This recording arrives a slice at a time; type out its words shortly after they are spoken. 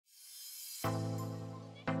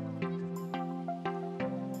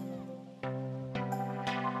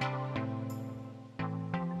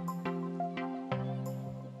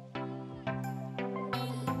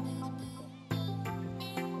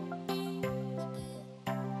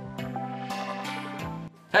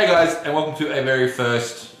Hey guys, and welcome to a very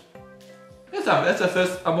first... That's our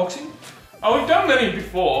first unboxing. Oh, we've done many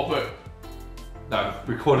before, but... No,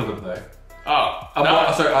 recorded them though. Oh,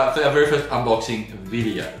 no. Sorry, our very first unboxing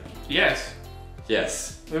video. Yes.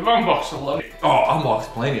 Yes. We've unboxed a lot. Oh,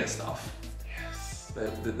 unboxed plenty of stuff. Yes.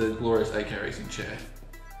 The glorious AK Racing chair.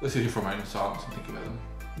 Let's sit here for a moment in silence and think about them.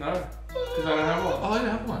 No, because I don't have one. Oh, I don't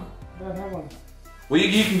have one. I don't have one. Well,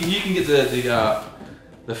 you can get the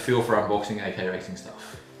feel for unboxing AK Racing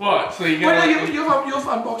stuff. What? So you've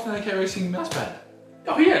unboxed an AK Racing mousepad.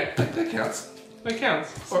 Oh yeah. That counts. That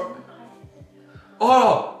counts.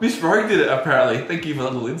 Oh, Miss Rogue did it apparently. Thank you for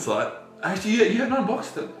that little insight. Actually, you haven't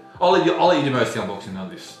unboxed it. I'll let you do most of the unboxing on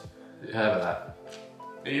this. How about that?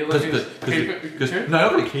 Are you looking to keep it? No, I'm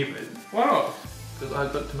not going to keep it. Why not? Because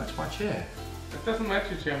I've got to match my chair. It doesn't match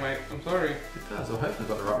your chair, mate. I'm sorry. It does. I hope I've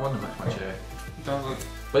got the right one to match my chair. It doesn't.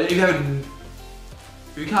 But if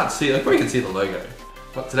you can't see it, you probably can see the logo.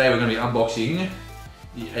 But today we're going to be unboxing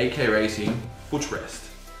the AK Racing footrest.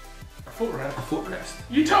 A footrest? A footrest.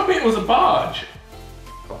 You told me it was a barge.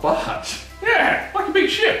 A barge? Yeah, like a big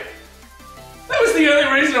ship. That was the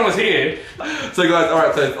only reason I was here. So guys,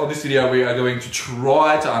 alright, so on this video we are going to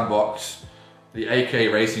try to unbox the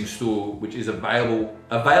AK Racing Stool, which is available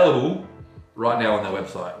right now on their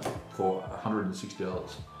website for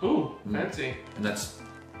 $160. Ooh, fancy. And that's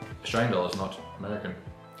Australian dollars, not American.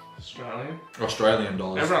 Australian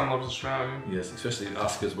dollars. Everyone loves Australian. Yes, especially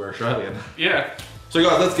us because we're Australian. Yeah. So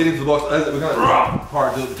guys, let's get into the box. We're going to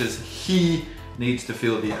Pirate do it because he needs to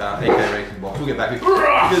fill the AK Racing box. We'll get back to it.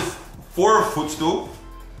 Because for a footstool,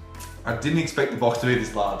 I didn't expect the box to be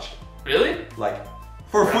this large. Really? Like,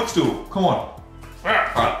 for a footstool, come on.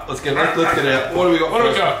 Alright, let's get it out. What do we got? What do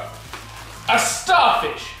we got? A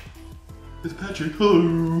starfish. It's Patrick.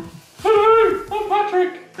 Hello. Hello, I'm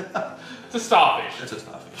Patrick. It's a starfish. It's a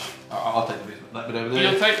starfish. I'll take that bit over there.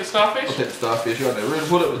 You'll take the starfish? I'll take the starfish right there. We're going to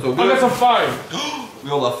put it. It's all I good. got some foam. We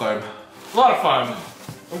all love foam. A lot of foam.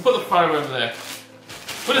 We'll put the foam over there.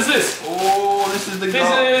 What is this? Oh, this is the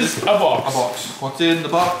This is a box. A box. What's in the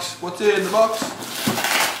box? What's in the box?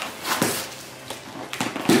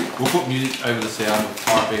 We'll put music over the sound of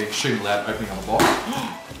Pirate being extremely loud opening up a box.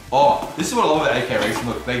 Oh, this is what I love about AK Racing.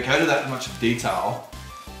 Look, they go to that much detail.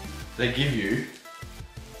 They give you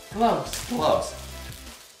gloves. Gloves.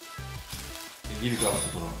 They give you gloves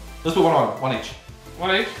to put on. Let's put one on, one each.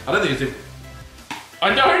 One each? I don't think it's...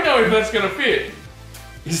 I don't know if that's going to fit.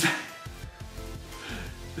 Is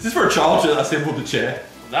this for a child to assemble the chair?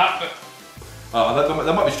 Oh,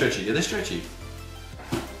 that might be stretchy. Yeah, they're stretchy.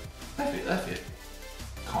 They fit.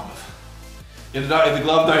 Kind of. If the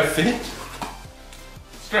glove don't fit...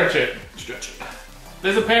 Stretch it. Stretch it.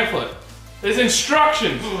 There's a pamphlet. There's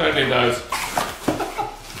instructions. Don't need those.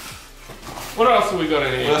 What else have we got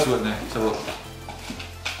in here? What else have we got in there? Let's have a look.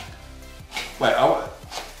 Wait,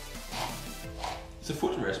 it's a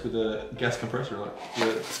footrest with a gas compressor on it.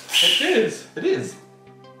 It is. It is.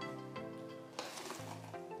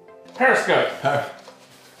 Periscope.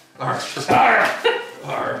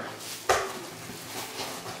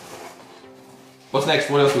 What's next?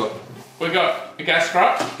 What else we got? We got a gas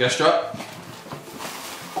strap. Gas strap.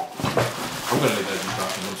 I'm gonna need those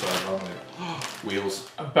instructions. I'm sorry, I'm gonna wheels.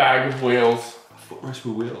 A bag of wheels. A footrest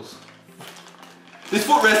with wheels. This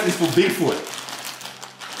footrest is for Bigfoot.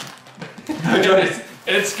 No joke.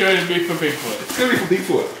 It's going to be for Bigfoot. It's gonna be for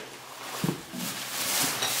Bigfoot.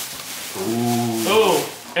 Ooh. Oh,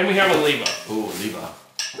 and we have a lever. Ooh, lever.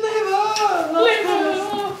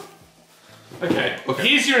 Lever. Okay.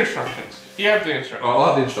 Here's your instructions. You have the instructions. I'll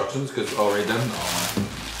have the instructions because I'll read them.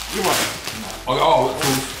 You want it? Oh,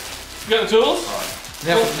 tools. You got the tools? Alright.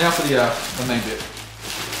 Now for the main bit.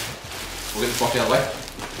 We'll get this box out of the way.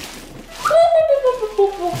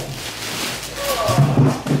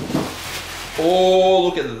 Oh,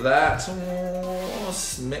 look at that. Oh,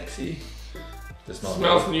 smexy.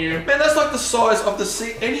 Smells new. Man, that's like the size of the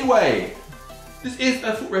seat anyway. This is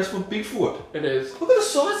a footrest for Bigfoot. It is. Look at the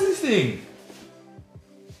size of this thing.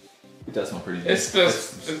 It does smell pretty good. It's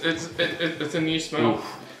a new smell. Ooh,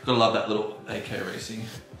 gotta love that little AK Racing.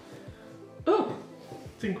 Oh,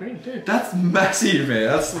 it's in green too. That's massive, man.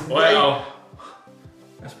 That's wow.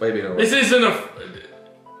 That's way bigger. This isn't a.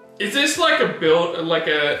 Is this like a build, like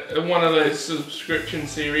a one of those subscription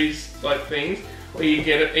series like things where you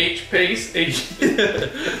get each piece each?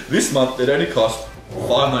 This month it only cost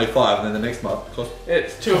 $5.95, and then the next month it cost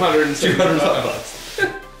it's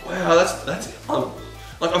 $275. Wow, that's.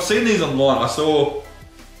 Like I've seen these online. I saw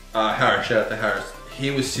Harris. Shout out to Harris.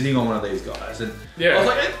 He was sitting on one of these guys, and I was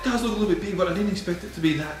like, it does look a little bit big, but I didn't expect it to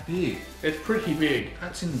be that big. It's pretty big.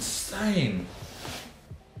 That's insane.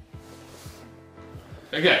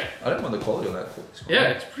 Okay. I don't mind the quality on that. Yeah,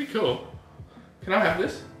 it's pretty cool. Can I have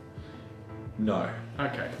this? No.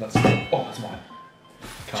 Okay. That's mine.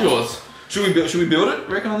 It's yours. Should we build it,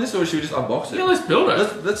 reckon, on this, or should we just unbox it? Yeah, let's build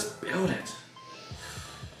it. Let's build it.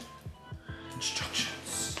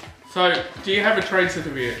 Instructions. So, do you have a trade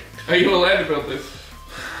certificate? Are you allowed to build this?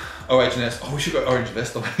 OH&S. Oh, we should go orange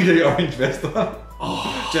vest on. Get the orange vest on.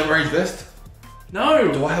 Oh. Do you have orange vest?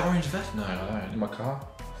 No. Do I have orange vest? No, I don't. In my car.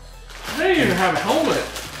 I don't even have a helmet.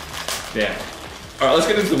 Yeah. All right, let's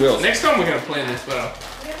get into the wheels. Next time we're going to plan this better.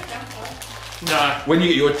 No. When you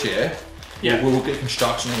get your chair, yeah, we'll get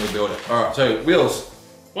construction and we'll build it. All right, so wheels.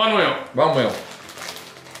 One wheel. One wheel.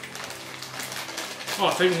 Oh,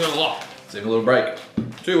 it's even got a lock. It's even a little brake.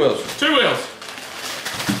 Two wheels. Two wheels.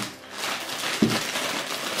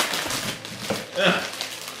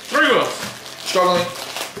 Three wheels. Struggling.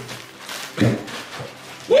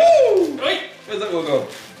 Woo! Wait. Where's that wheel going?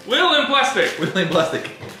 Wheel in plastic. Wheel in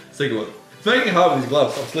plastic. Second one. It's making it hard with these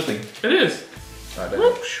gloves. I'm slipping. It is. Alright,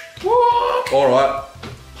 alright.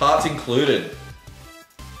 Parts included.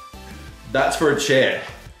 That's for a chair.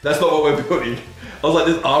 That's not what we're building. I was like,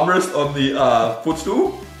 this armrest on the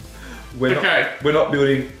footstool. We're not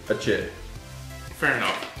building a chair. Fair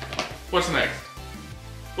enough. What's next?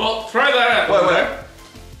 Well, throw that out.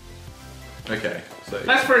 Wait. Okay, so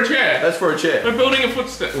that's for a chair. That's for a chair. We're building a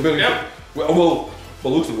footstool. We're building. Well,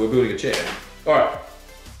 looks like we're building a chair. All right.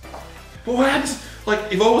 But what happens?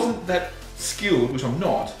 Like, if I wasn't that skilled, which I'm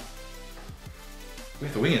not, we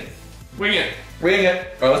have to wing it. Wing it. Wing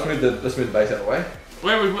it. All right, let's move the base out of the way.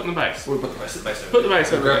 Where are we putting the base? We'll put the base over. Put the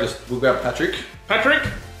base over. We'll grab Patrick. Patrick.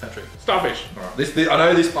 Starfish. All right. This I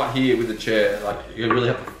know this part here with the chair. Like, you really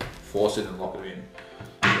have to force it and lock it in.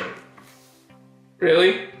 So.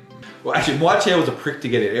 Really? Well, actually, my chair was a prick to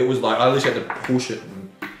get in. It was like I literally had to push it and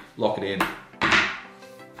lock it in. I'm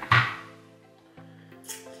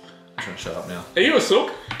trying to shut up now. Are you a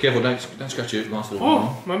sook? Careful, don't scratch your nice little.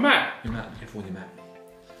 Oh, my mat. Your mat. Careful with your mat.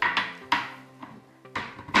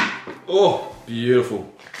 Oh,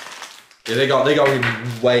 beautiful. Yeah, they're going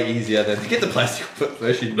way easier than to get the plastic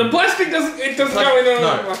first. The plastic doesn't go in the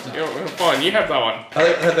plastic. No. Oh, fine, you have that one.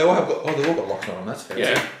 They all got locks on them. That's fair.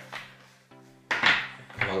 Yeah.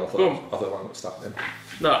 I thought one got stuck then.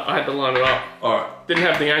 No, I had to line it up. Alright. Didn't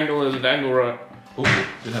have the angle as an angle right. Oh,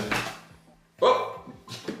 didn't have it. Oh!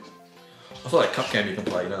 I saw that cup game you can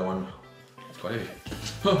play, you know the one. It's quite heavy.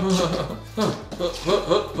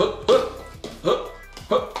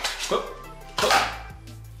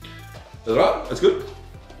 Is that right? That's good?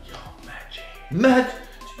 Yo, magic. Magic!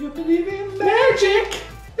 Do you believe in magic?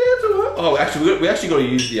 That's right. Oh, actually, we actually got to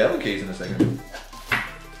use the other keys in a second.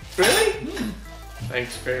 Really?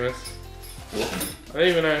 Thanks, Skreemus. I don't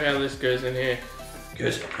even know how this goes in here.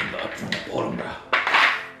 Goes from the bottom, bro.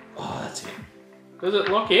 Oh, that's it. Does it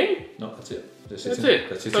lock in? No, that's it. That's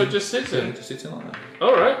it. So it just sits in? It just sits in like that.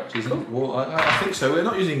 Alright. Cool. Well, I think so. We're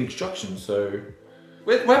not using instructions, so...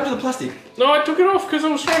 What happened to the plastic? No, I took it off because I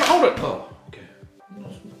was trying to hold it. Oh, okay.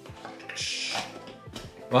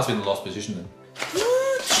 Must be in the lost position then.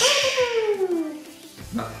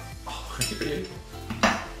 No. Oh, pretty.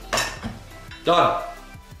 Done.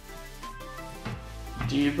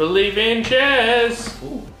 Do you believe in chairs?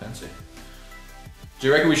 Ooh, fancy. Do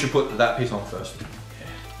you reckon we should put that piece on first?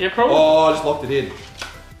 Yeah, probably. Oh, I just locked it in.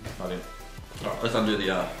 I didn't. Alright, let's undo the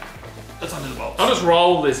bolts. I'll just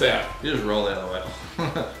roll this out. You just roll it out of the way.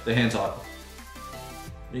 They're hand tight.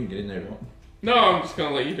 You can get in there if you want. No, I'm just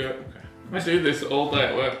gonna let you do it. Okay. I do this all day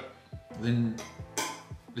at work. Then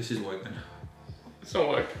this is work then. It's not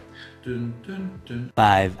work. Dun, dun, dun.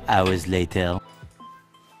 5 hours later.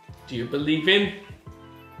 Do you believe in?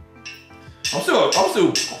 I'm still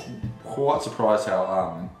quite surprised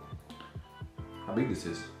how big this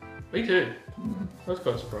is. Me too. I was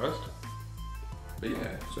quite surprised. But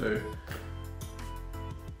yeah, so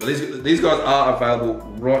but these guys are available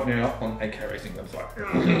right now on AK Racing website.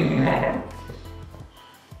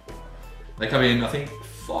 They come in, I think,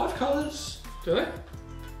 5 colours. Do they?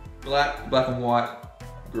 Black, black and white,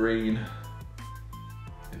 green,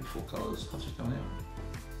 maybe 4 colours. How's it coming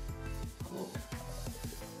out? Look.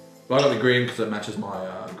 But I got the green because it matches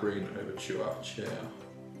my green Overture chair.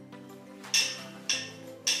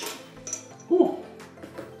 Whew.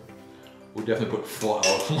 We'll definitely put 4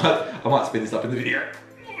 hours. I might speed this up in the video.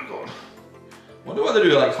 Oh my god. I wonder why they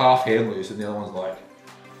do like half hand loose and the other one's like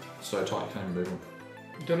so tight you can't even move them.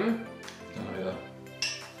 Don't know. Don't know either.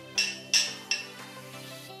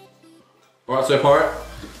 Alright, so Pirate,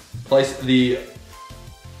 place the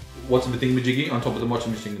what's in the thingamajiggy on top of the what's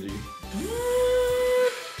in the thingamajiggy.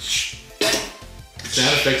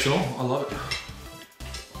 Sound effects and all, I love it.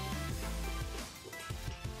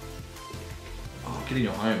 it in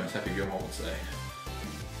your home, as Happy Gilmore would say.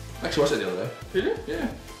 I actually watched that the other day. Did you? Yeah.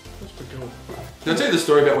 That's pretty cool. Did I tell you the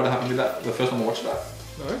story about what happened with that the first time I watched that?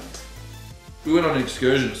 No? We went on an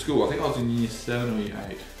excursion at school. I think I was in year 7 or year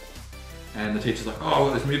 8. And the teacher's like, oh,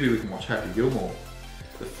 I've got this movie we can watch, Happy Gilmore.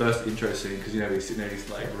 The first intro scene, because you know he's sitting there, he's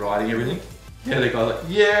like writing everything. Yeah, the guy's like,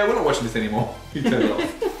 yeah, we're not watching this anymore. He turned it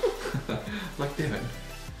off. Like, damn it.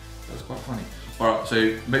 That was quite funny. Alright,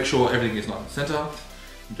 so make sure everything is not in the centre.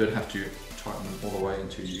 You don't have to tighten them all the way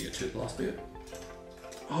until you get to the last bit.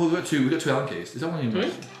 Oh, we got two Allen keys. Is that one you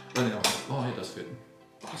Really? Oh, it does fit.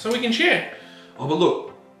 So we can share. Oh, but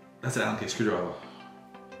look, that's an Allen key screwdriver.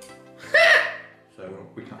 So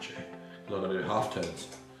we can't share. Because I've got to do half turns.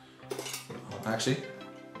 Actually,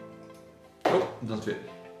 oh, it doesn't fit.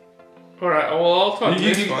 Alright, well I'll tighten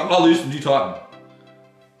this one. I'll loosen, you tighten.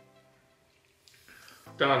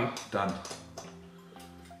 Done. Done.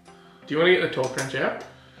 Do you want to get the torque wrench out?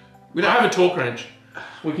 We I don't have a torque wrench.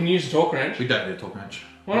 We can use a torque wrench. We don't need a torque wrench.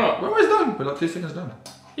 Why not? We're always done. We're like 2 seconds done.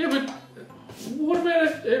 Yeah, but what about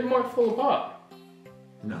if it might fall apart?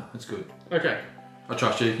 No, that's good. Okay. I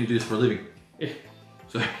trust you. You do this for a living. Yeah.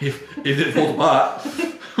 So if it falls apart,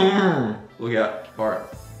 look out. Alright.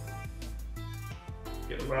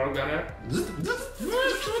 Get the rattle gun out. This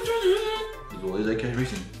all is AK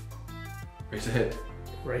Racing. Race ahead.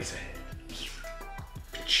 Race ahead.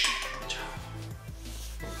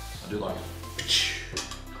 I do like it.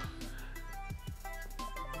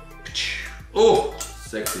 Oh,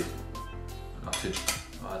 sexy. That's it.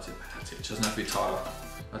 Oh, that's it. That's it. It doesn't have to be tighter.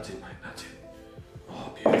 That's it, mate. That's it.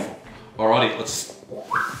 Oh, beautiful. Alrighty, let's.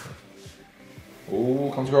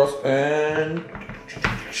 Oh, comes across and.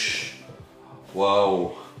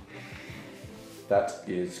 Whoa. That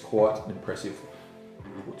is quite an impressive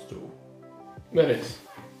footstool. That is.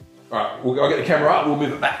 Alright, I'll get the camera up, we'll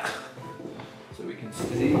move it back. So we can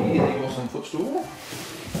see the awesome footstool.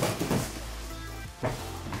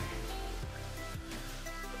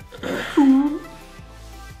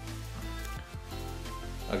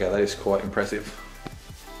 Okay, that is quite impressive.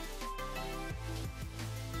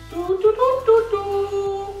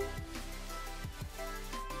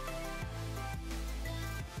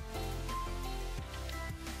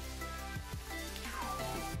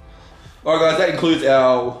 Alright guys, that includes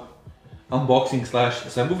our unboxing /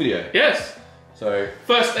 assemble video. Yes. So,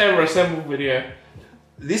 First ever assemble video.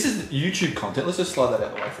 this is YouTube content. Let's just slide that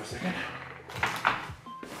out of the way for a second.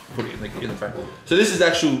 Put it in the frame. So this is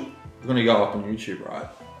actually going to go up on YouTube, right?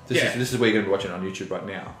 This is where you're going to be watching on YouTube right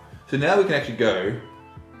now. So now we can actually go,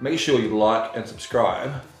 make sure you like and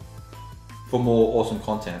subscribe for more awesome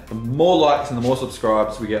content. The more likes and the more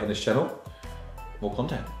subscribes we get on this channel, more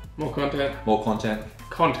content. More content. More content.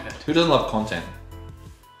 Content. Who doesn't love content?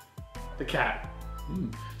 The cat.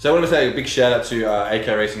 So I want to say a big shout out to AK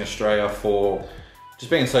Racing Australia for just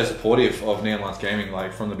being so supportive of Neon Lights Gaming,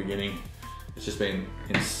 like from the beginning. It's just been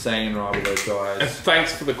insane ride with those And guys.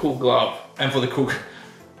 thanks for the cool glove. And for the cool,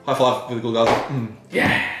 high five for the cool guys.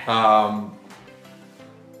 Yeah.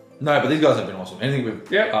 No, but these guys have been awesome. Anything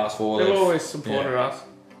we've asked for, They've always supported us.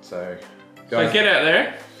 So, So guys, get out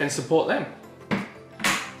there and support them.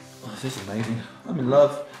 oh, this is amazing. I'm in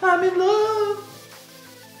love. I'm in love.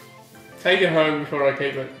 Take it home before I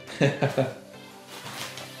keep it.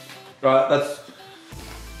 Right,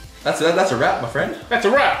 that's a wrap, my friend. That's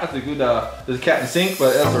a wrap. That's a good. There's a cat in the sink,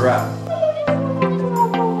 but that's a wrap.